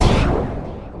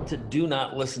to Do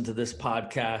Not Listen to This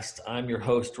podcast. I'm your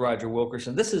host, Roger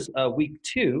Wilkerson. This is week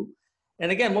 2.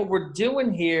 And again, what we're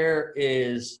doing here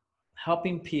is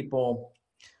helping people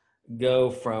go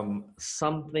from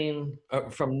nothing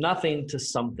to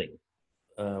something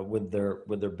with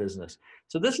their business.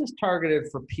 So this is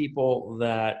targeted for people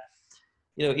that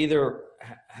either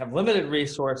have limited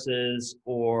resources,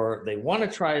 or they want to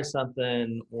try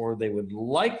something, or they would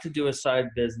like to do a side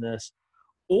business,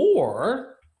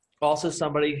 or also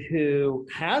somebody who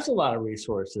has a lot of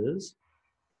resources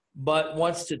but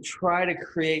wants to try to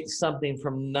create something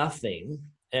from nothing.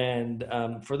 And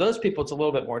for those people, it's a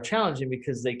little bit more challenging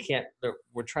because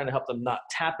we're trying to help them not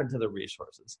tap into the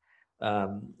resources.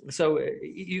 So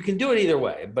you can do it either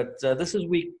way, but this is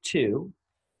week 2.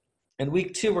 And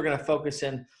week 2, we're going to focus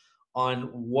in on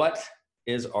what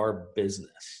is our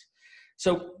business.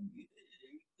 So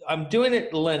I'm doing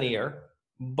it linear,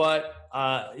 but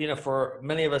for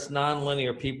many of us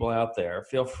non-linear people out there,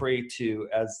 feel free to,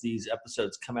 as these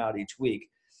episodes come out each week,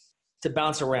 to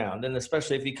bounce around. And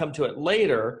especially if you come to it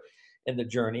later in the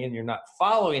journey and you're not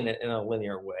following it in a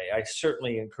linear way, I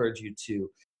certainly encourage you to,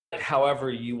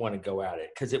 however you want to go at it,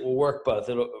 because it will work both.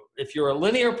 If you're a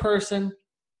linear person,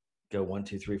 go 1,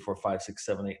 2, 3, 4, 5, 6,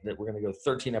 7, 8. We're going to go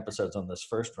 13 episodes on this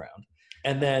first round.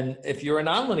 And then if you're a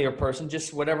non-linear person,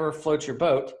 just whatever floats your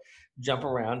boat, jump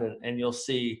around and you'll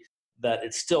see that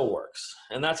it still works.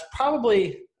 And that's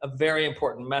probably a very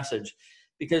important message,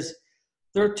 because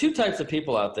there are 2 types of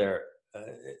people out there,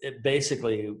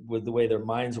 basically with the way their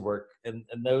minds work. And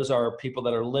those are people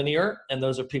that are linear, and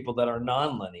those are people that are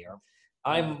non-linear.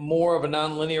 I'm more of a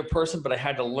non-linear person, but I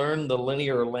had to learn the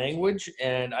linear language.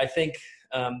 And I think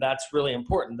that's really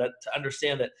important, that to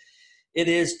understand that it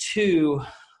is 2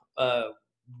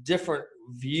 different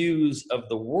views of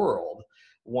the world.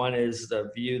 One is the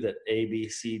view that A, B,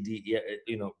 C, D,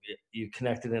 you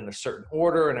connect it in a certain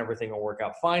order and everything will work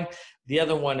out fine. The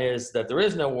other one is that there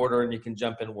is no order and you can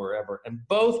jump in wherever. And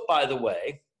both, by the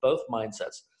way, both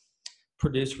mindsets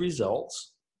produce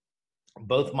results.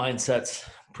 Both mindsets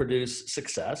produce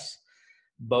success.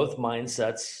 Both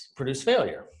mindsets produce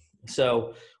failure.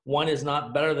 So one is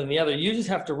not better than the other. You just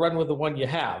have to run with the one you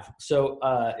have. So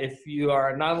if you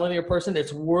are a nonlinear person,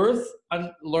 it's worth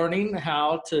learning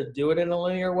how to do it in a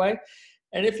linear way.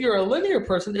 And if you're a linear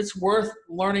person, it's worth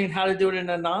learning how to do it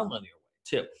in a nonlinear way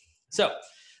too. So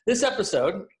this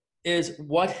episode is,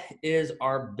 what is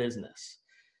our business?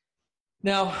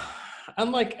 Now,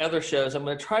 unlike other shows, I'm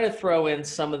going to try to throw in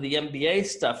some of the MBA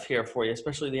stuff here for you,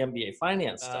 especially the MBA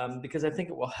finance stuff, because I think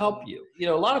it will help you. A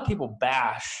lot of people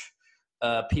bash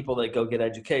people that go get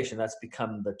education. That's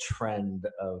become the trend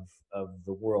of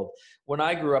the world. When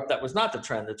I grew up, that was not the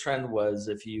trend. The trend was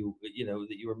that you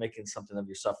were making something of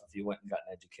yourself if you went and got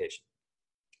an education.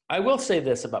 I will say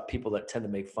this about people that tend to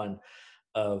make fun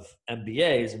of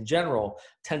MBAs in general,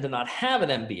 tend to not have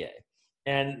an MBA.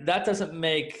 And that doesn't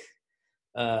make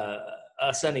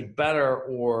us any better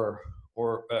or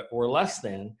less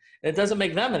than. And it doesn't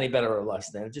make them any better or less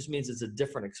than. It just means it's a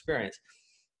different experience.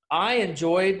 I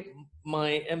enjoyed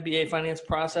my MBA finance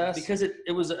process because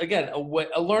it was, again,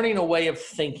 learning a way of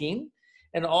thinking,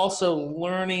 and also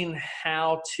learning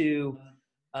how to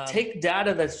take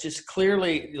data that's just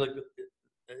clearly,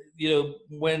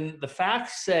 when the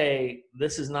facts say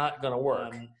this is not going to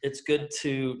work, it's good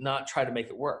to not try to make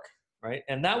it work, right?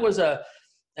 And that was an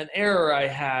error I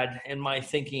had in my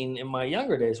thinking in my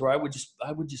younger days, where I would just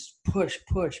push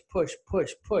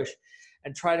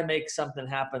and try to make something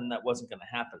happen that wasn't going to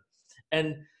happen.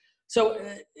 And so,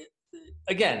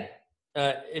 again,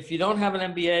 if you don't have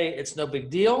an MBA, it's no big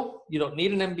deal. You don't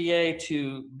need an MBA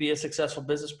to be a successful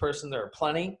business person. There are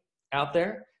plenty out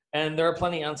there, and there are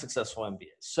plenty of unsuccessful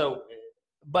MBAs. So,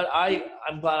 but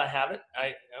I'm glad I have it.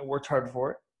 I worked hard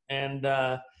for it, and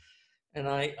I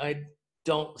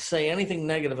don't say anything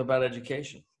negative about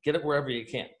education. Get it wherever you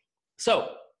can.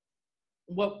 So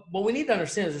what we need to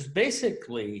understand is there's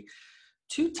basically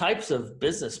 2 types of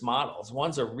business models.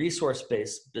 One's a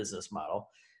resource-based business model,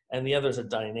 and the other is a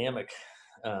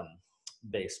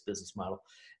dynamic-based business model.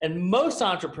 And most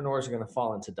entrepreneurs are going to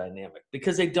fall into dynamic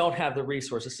because they don't have the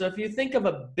resources. So if you think of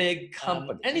a big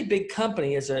company, any big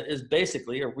company is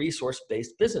basically a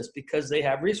resource-based business because they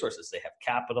have resources. They have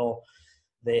capital.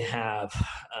 They have,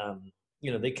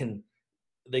 they can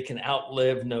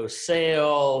outlive no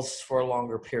sales for a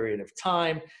longer period of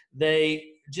time. They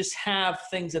just have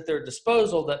things at their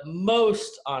disposal that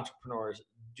most entrepreneurs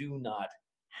do not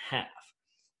have.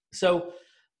 So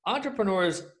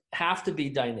entrepreneurs have to be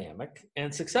dynamic,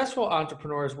 and successful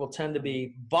entrepreneurs will tend to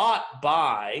be bought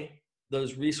by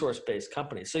those resource-based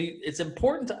companies. So it's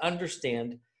important to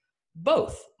understand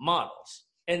both models.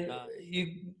 And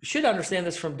you should understand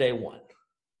this from day one,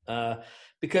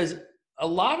 because a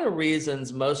lot of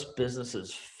reasons most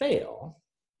businesses fail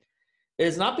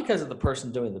is not because of the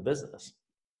person doing the business.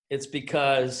 It's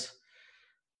because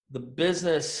the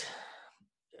business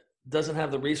doesn't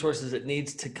have the resources it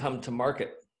needs to come to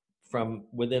market from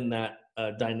within that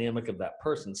dynamic of that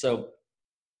person. So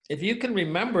if you can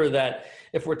remember that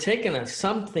if we're taking a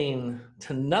something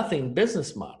to nothing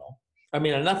business model, a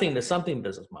nothing to something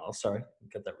business model, sorry,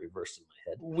 get that reversed in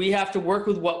my head. We have to work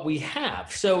with what we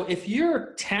have. So if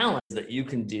your talent is that you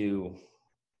can do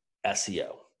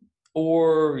SEO,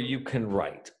 or you can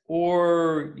write,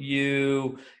 or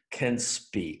you can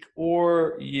speak,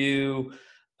 or you,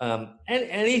 and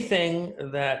anything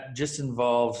that just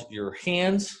involves your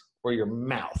hands or your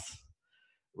mouth,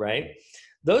 right?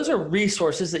 Those are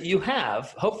resources that you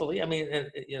have, hopefully.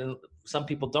 Some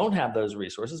people don't have those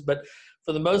resources, but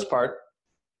for the most part,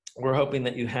 we're hoping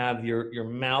that you have your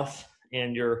mouth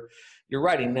and your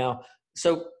writing. Now,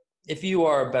 so if you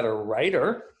are a better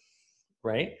writer,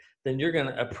 right, then you're going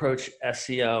to approach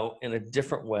SEO in a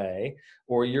different way,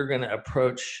 or you're going to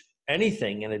approach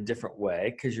anything in a different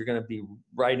way because you're going to be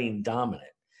writing dominant.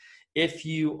 If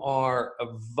you are a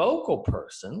vocal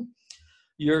person,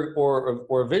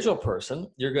 or a visual person,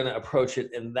 you're going to approach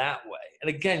it in that way. And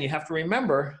again, you have to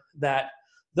remember that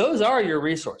those are your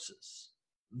resources.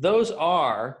 Those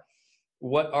are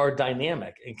what are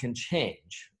dynamic and can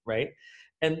change, right?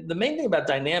 And the main thing about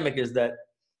dynamic is that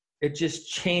it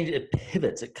just changes, it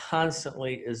pivots, it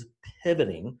constantly is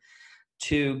pivoting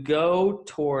to go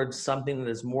towards something that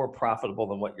is more profitable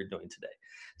than what you're doing today.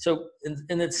 So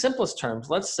in its simplest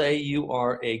terms, let's say you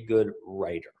are a good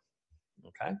writer,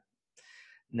 okay?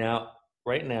 Now,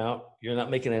 right now, you're not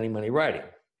making any money writing.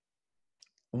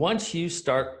 Once you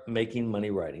start making money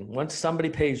writing, once somebody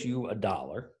pays you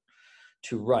 $1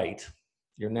 to write,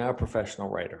 you're now a professional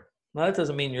writer. Now, that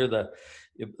doesn't mean you're the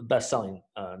best-selling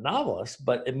novelist,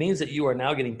 but it means that you are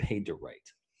now getting paid to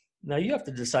write. Now, you have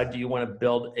to decide, do you want to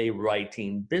build a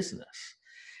writing business?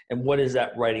 And what is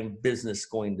that writing business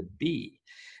going to be?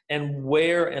 And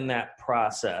where in that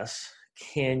process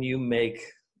can you make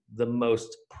the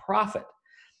most profit?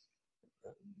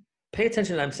 Pay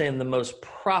attention, I'm saying the most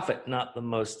profit, not the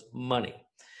most money.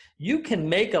 You can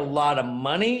make a lot of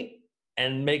money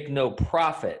and make no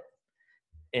profit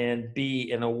and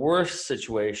be in a worse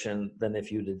situation than if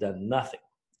you'd have done nothing,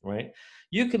 right?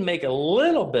 You can make a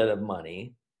little bit of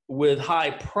money with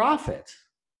high profit,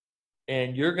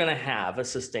 and you're going to have a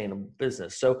sustainable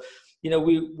business. So, we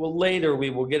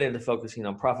will get into focusing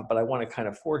on profit, but I want to kind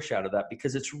of foreshadow that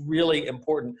because it's really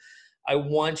important. I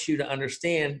want you to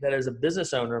understand that as a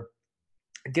business owner,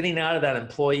 getting out of that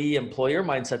employee-employer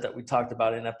mindset that we talked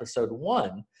about in episode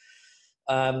 1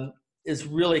 is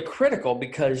really critical,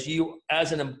 because you,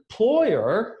 as an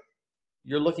employer,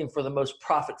 you're looking for the most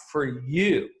profit for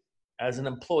you. As an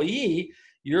employee,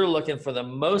 you're looking for the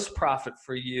most profit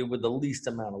for you with the least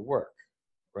amount of work,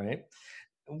 right?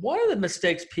 And one of the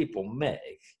mistakes people make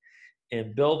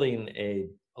in building a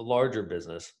larger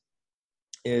business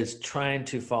is trying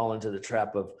to fall into the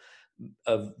trap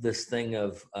of this thing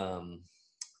of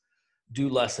do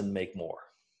less and make more.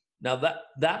 Now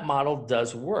that model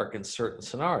does work in certain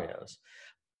scenarios,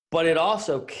 but it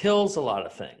also kills a lot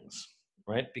of things,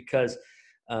 right? Because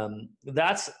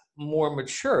that's more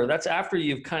mature. That's after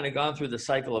you've kind of gone through the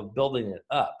cycle of building it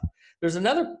up. There's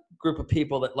another group of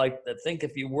people that think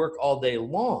if you work all day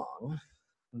long,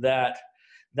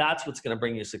 that's what's going to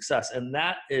bring you success. And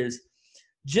that is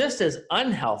just as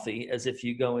unhealthy as if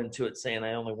you go into it saying,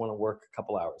 I only want to work a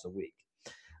couple hours a week.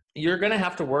 You're going to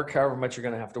have to work however much you're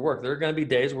going to have to work. There are going to be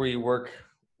days where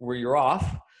you're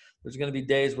off. There's going to be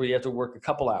days where you have to work a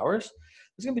couple hours.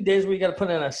 There's going to be days where you got to put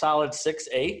in a solid 6,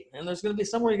 8, and there's going to be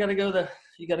somewhere you got to go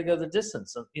the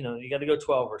distance. You got to go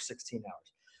 12 or 16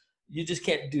 hours. You just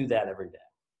can't do that every day.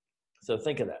 So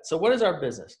think of that. So what is our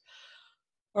business?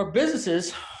 Our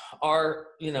businesses are,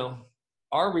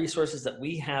 our resources that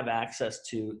we have access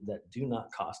to that do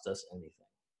not cost us anything,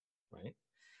 right?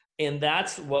 And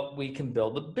that's what we can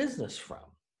build a business from.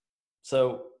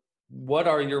 So what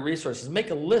are your resources?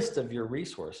 Make a list of your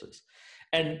resources.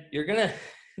 And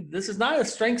this is not a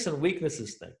strengths and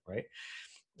weaknesses thing, right?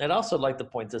 I'd also like to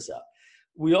point this out.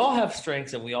 We all have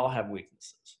strengths and we all have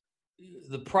weaknesses.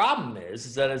 The problem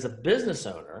is that as a business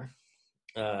owner,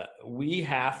 we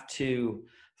have to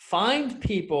find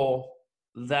people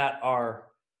that are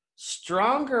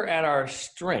stronger at our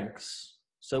strengths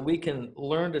so we can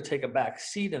learn to take a back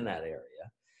seat in that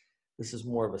area. This is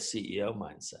more of a CEO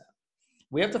mindset.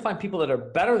 We have to find people that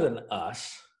are better than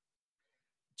us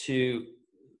to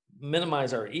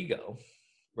minimize our ego,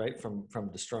 right? From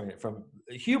destroying it. From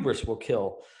hubris will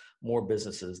kill more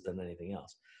businesses than anything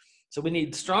else. So we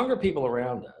need stronger people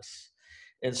around us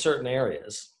in certain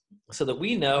areas so that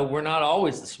we know we're not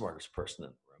always the smartest person in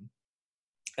the room.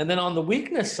 And then on the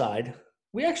weakness side,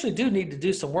 we actually do need to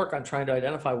do some work on trying to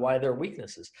identify why there are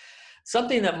weaknesses.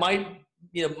 Something that might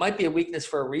be a weakness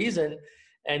for a reason,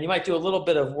 and you might do a little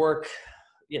bit of work.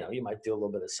 You might do a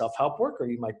little bit of self-help work, or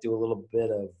you might do a little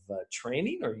bit of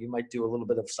training, or you might do a little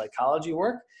bit of psychology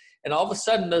work. And all of a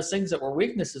sudden, those things that were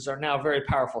weaknesses are now very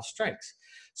powerful strengths.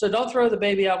 So don't throw the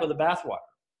baby out with the bathwater,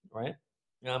 right?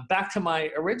 Back to my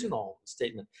original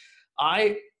statement.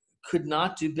 I could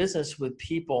not do business with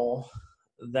people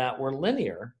that were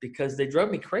linear because they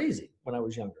drove me crazy when I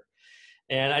was younger.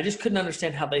 And I just couldn't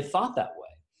understand how they thought that way.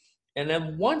 And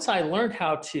then once I learned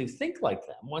how to think like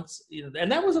them,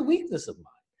 and that was a weakness of mine.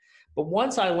 But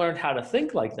once I learned how to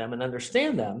think like them and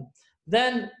understand them,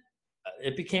 then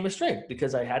it became a strength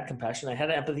because I had compassion, I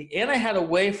had empathy, and I had a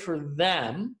way for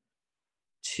them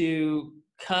to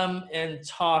come and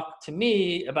talk to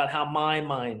me about how my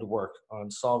mind worked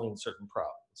on solving certain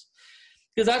problems.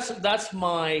 Because that's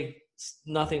my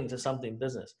nothing to something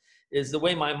business, is the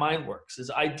way my mind works, is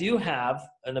I do have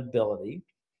an ability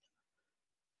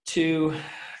to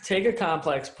take a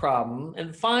complex problem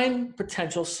and find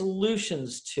potential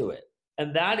solutions to it.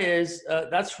 And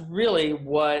that's really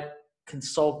what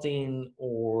consulting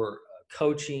or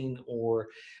coaching or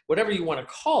whatever you want to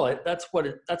call it, that's what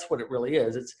it really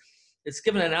is. It's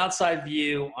given an outside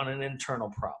view on an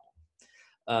internal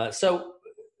problem. So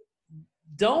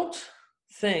don't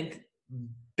think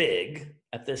big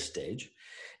at this stage.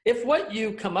 If what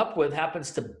you come up with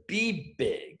happens to be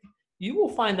big, you will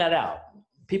find that out.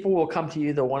 People will come to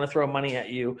you, they'll want to throw money at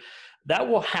you. That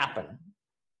will happen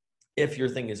if your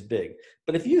thing is big.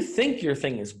 But if you think your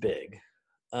thing is big,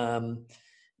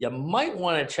 you might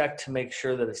want to check to make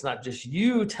sure that it's not just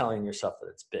you telling yourself that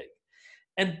it's big.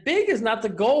 And big is not the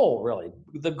goal, really.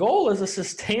 The goal is a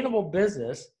sustainable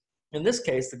business. In this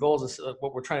case, the goal is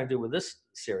what we're trying to do with this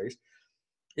series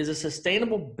is a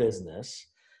sustainable business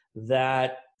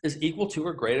that is equal to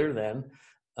or greater than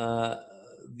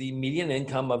the median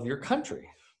income of your country.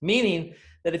 Meaning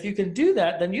that if you can do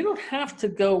that, then you don't have to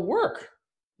go work.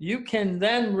 You can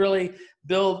then really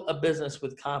build a business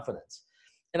with confidence.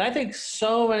 And I think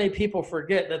so many people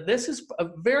forget that this is a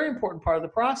very important part of the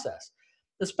process,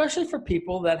 especially for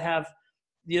people that have,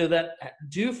 that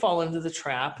do fall into the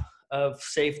trap of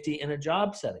safety in a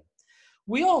job setting.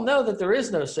 We all know that there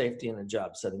is no safety in a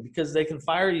job setting because they can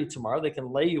fire you tomorrow, they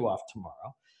can lay you off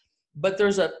tomorrow. But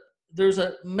there's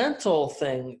a mental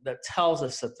thing that tells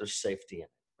us that there's safety in it,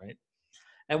 right?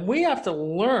 And we have to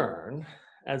learn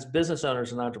as business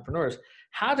owners and entrepreneurs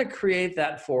how to create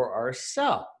that for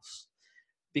ourselves.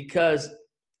 Because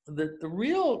the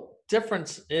real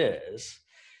difference is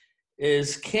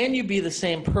can you be the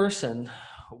same person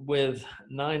with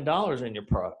 $9 in your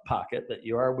pocket that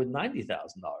you are with $90,000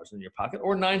 in your pocket,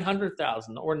 or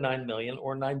 900,000 or 9 million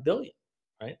or 9 billion,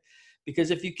 right?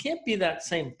 Because if you can't be that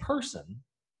same person,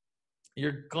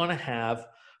 you're going to have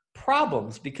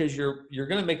problems because you're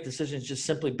going to make decisions just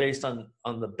simply based on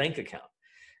the bank account.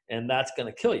 And that's going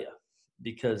to kill you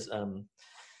because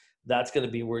that's going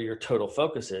to be where your total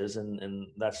focus is. And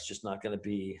that's just not going to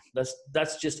be,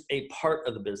 that's just a part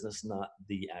of the business, not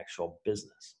the actual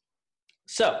business.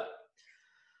 So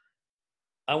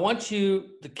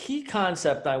the key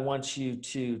concept I want you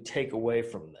to take away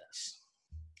from this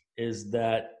is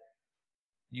that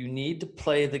you need to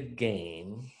play the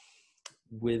game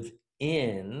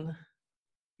within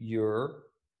your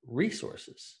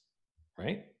resources,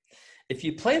 right? If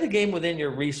you play the game within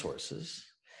your resources,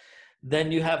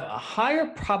 then you have a higher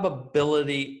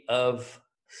probability of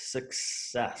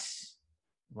success,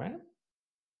 right?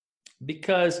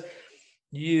 Because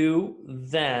you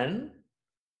then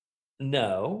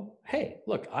know, hey,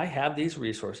 look, I have these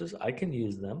resources, I can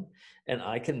use them, and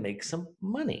I can make some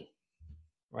money,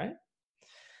 right?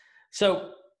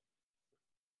 So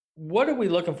what are we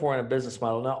looking for in a business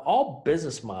model? Now, all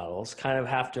business models kind of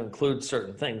have to include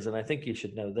certain things, and I think you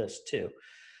should know this too.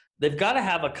 They've got to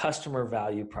have a customer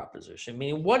value proposition.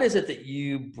 Meaning, what is it that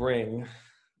you bring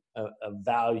a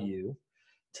value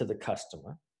to the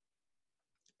customer?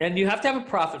 And you have to have a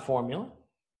profit formula.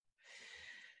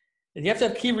 And you have to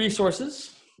have key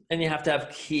resources, and you have to have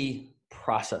key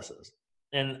processes.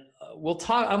 And I'm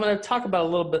going to talk about a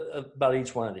little bit about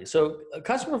each one of these. So a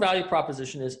customer value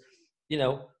proposition is,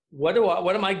 what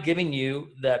am I giving you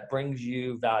that brings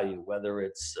you value, whether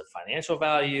it's a financial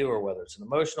value or whether it's an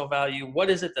emotional value? What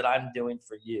is it that I'm doing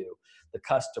for you, the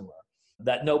customer,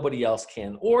 that nobody else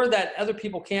can, or that other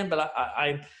people can, but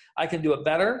I can do it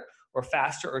better, or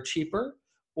faster or cheaper,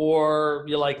 or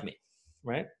you like me,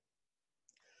 right?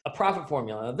 A profit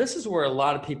formula. Now, this is where a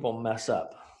lot of people mess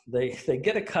up. They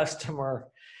get a customer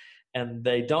and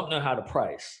they don't know how to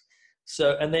price.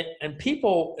 So, and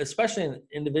people, especially in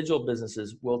individual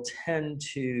businesses, will tend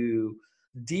to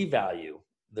devalue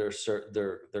their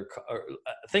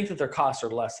think that their costs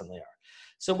are less than they are.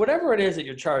 So whatever it is that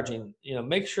you're charging,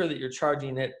 make sure that you're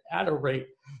charging it at a rate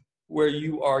where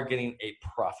you are getting a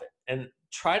profit, and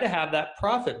try to have that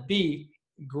profit be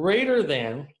greater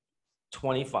than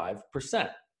 25%.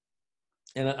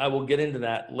 And I will get into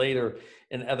that later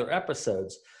in other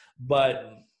episodes,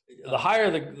 but the higher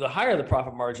the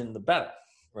profit margin, the better,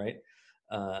 right?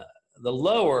 The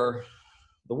lower,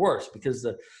 the worse, because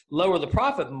the lower the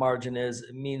profit margin is,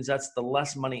 it means that's the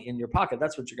less money in your pocket.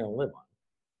 That's what you're going to live on.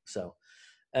 So,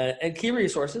 and key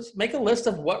resources, make a list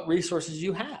of what resources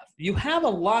you have. You have a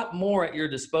lot more at your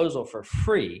disposal for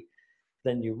free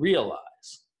than you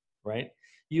realize, right?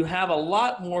 You have a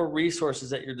lot more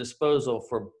resources at your disposal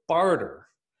for barter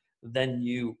than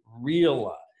you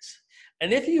realize.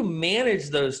 And if you manage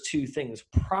those two things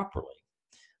properly,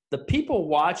 the people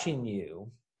watching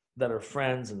you that are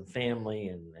friends and family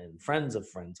and friends of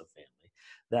family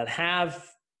that have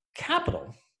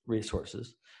capital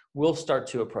resources will start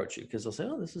to approach you, because they'll say,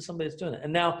 oh, this is somebody that's doing it.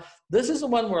 And now this is the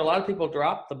one where a lot of people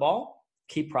drop the ball.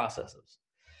 Key processes.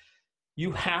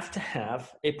 You have to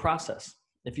have a process.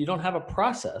 If you don't have a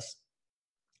process,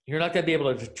 you're not going to be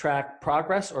able to track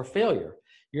progress or failure.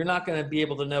 You're not going to be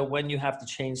able to know when you have to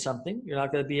change something. You're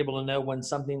not going to be able to know when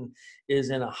something is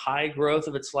in a high growth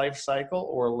of its life cycle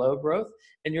or low growth.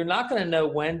 And you're not going to know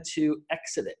when to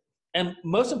exit it. And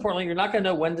most importantly, you're not going to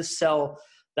know when to sell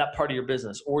that part of your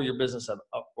business, or your business,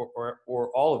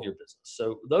 or all of your business.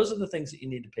 So those are the things that you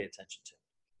need to pay attention to.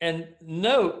 And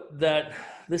note that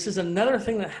this is another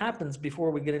thing that happens before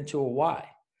we get into a why,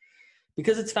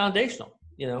 because it's foundational.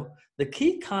 The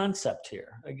key concept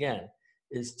here, again,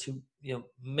 is to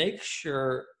make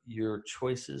sure your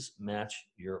choices match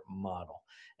your model.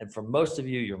 And for most of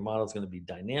you, your model is going to be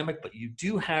dynamic, but you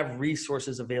do have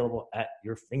resources available at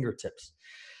your fingertips.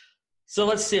 So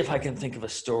let's see if I can think of a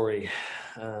story.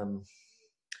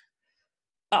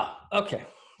 Okay.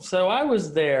 So I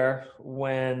was there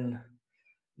when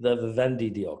the Vivendi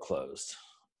deal closed.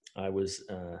 I was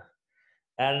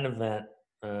at an event.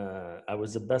 I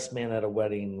was the best man at a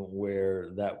wedding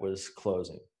where that was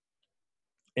closing.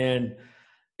 And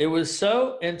it was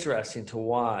so interesting to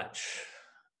watch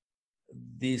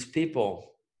these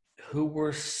people who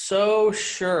were so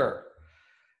sure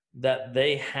that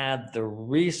they had the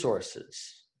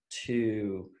resources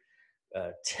to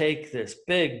take this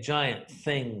big giant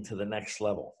thing to the next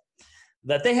level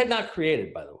that they had not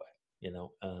created, by the way,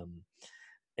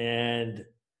 and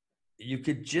you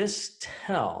could just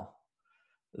tell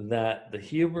that the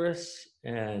hubris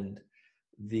and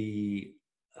the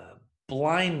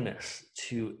blindness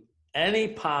to any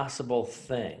possible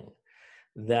thing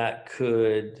that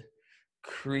could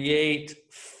create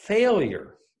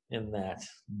failure in that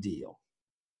deal,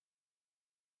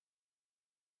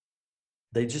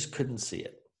 they just couldn't see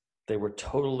it. They were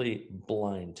totally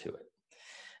blind to it.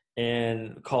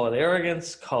 And call it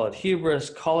arrogance, call it hubris,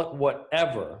 call it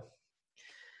whatever.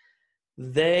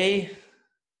 They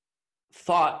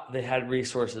thought they had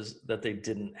resources that they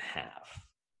didn't have.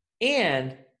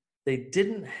 And they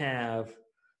didn't have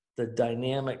the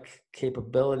dynamic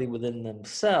capability within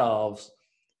themselves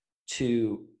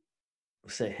to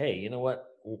say, hey, you know what?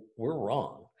 We're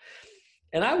wrong.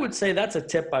 And I would say that's a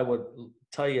tip I would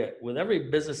tell you with every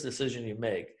business decision you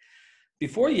make.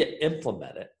 Before you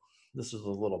implement it, this is a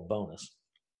little bonus,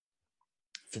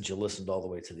 since you listened all the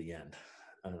way to the end.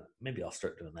 Maybe I'll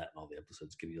start doing that in all the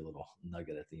episodes, give you a little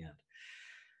nugget at the end.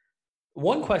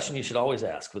 One question you should always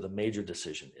ask with a major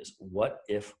decision is, what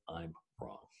if I'm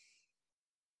wrong?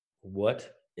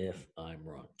 What if I'm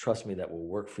wrong? Trust me, that will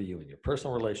work for you in your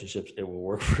personal relationships. It will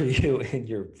work for you in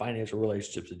your financial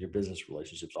relationships and your business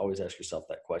relationships. Always ask yourself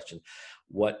that question.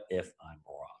 What if I'm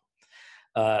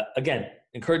wrong? Again,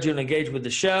 encourage you to engage with the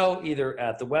show, either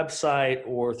at the website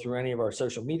or through any of our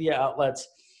social media outlets.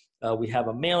 We have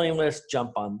a mailing list.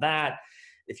 Jump on that.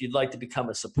 If you'd like to become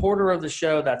a supporter of the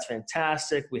show, that's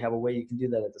fantastic. We have a way you can do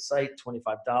that at the site.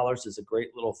 $25 is a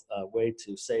great little way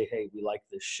to say, hey, we like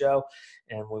this show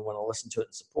and we want to listen to it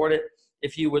and support it.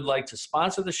 If you would like to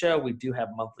sponsor the show, we do have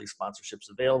monthly sponsorships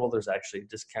available. There's actually a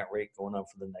discount rate going on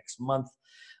for the next month.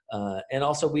 And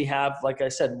also we have, like I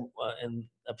said, in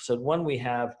episode 1, we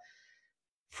have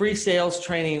free sales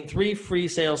training, 3 free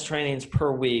sales trainings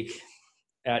per week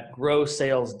at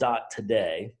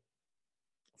growsales.today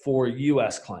for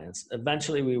U.S. clients.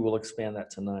 Eventually, we will expand that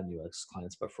to non-U.S.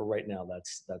 clients, but for right now,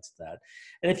 that's that.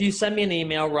 And if you send me an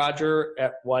email, Roger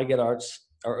at YGetArts,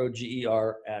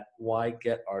 ROGER at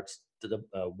YGetArts,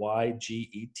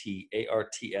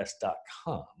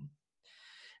 YGETARTS.com,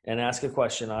 and ask a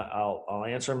question, I'll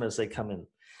answer them as they come in.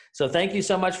 So thank you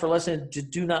so much for listening.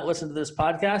 Do not listen to this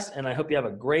podcast, and I hope you have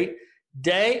a great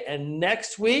day. And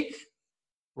next week,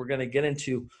 we're going to get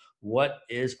into what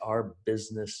is our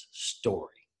business story.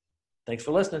 Thanks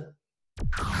for listening.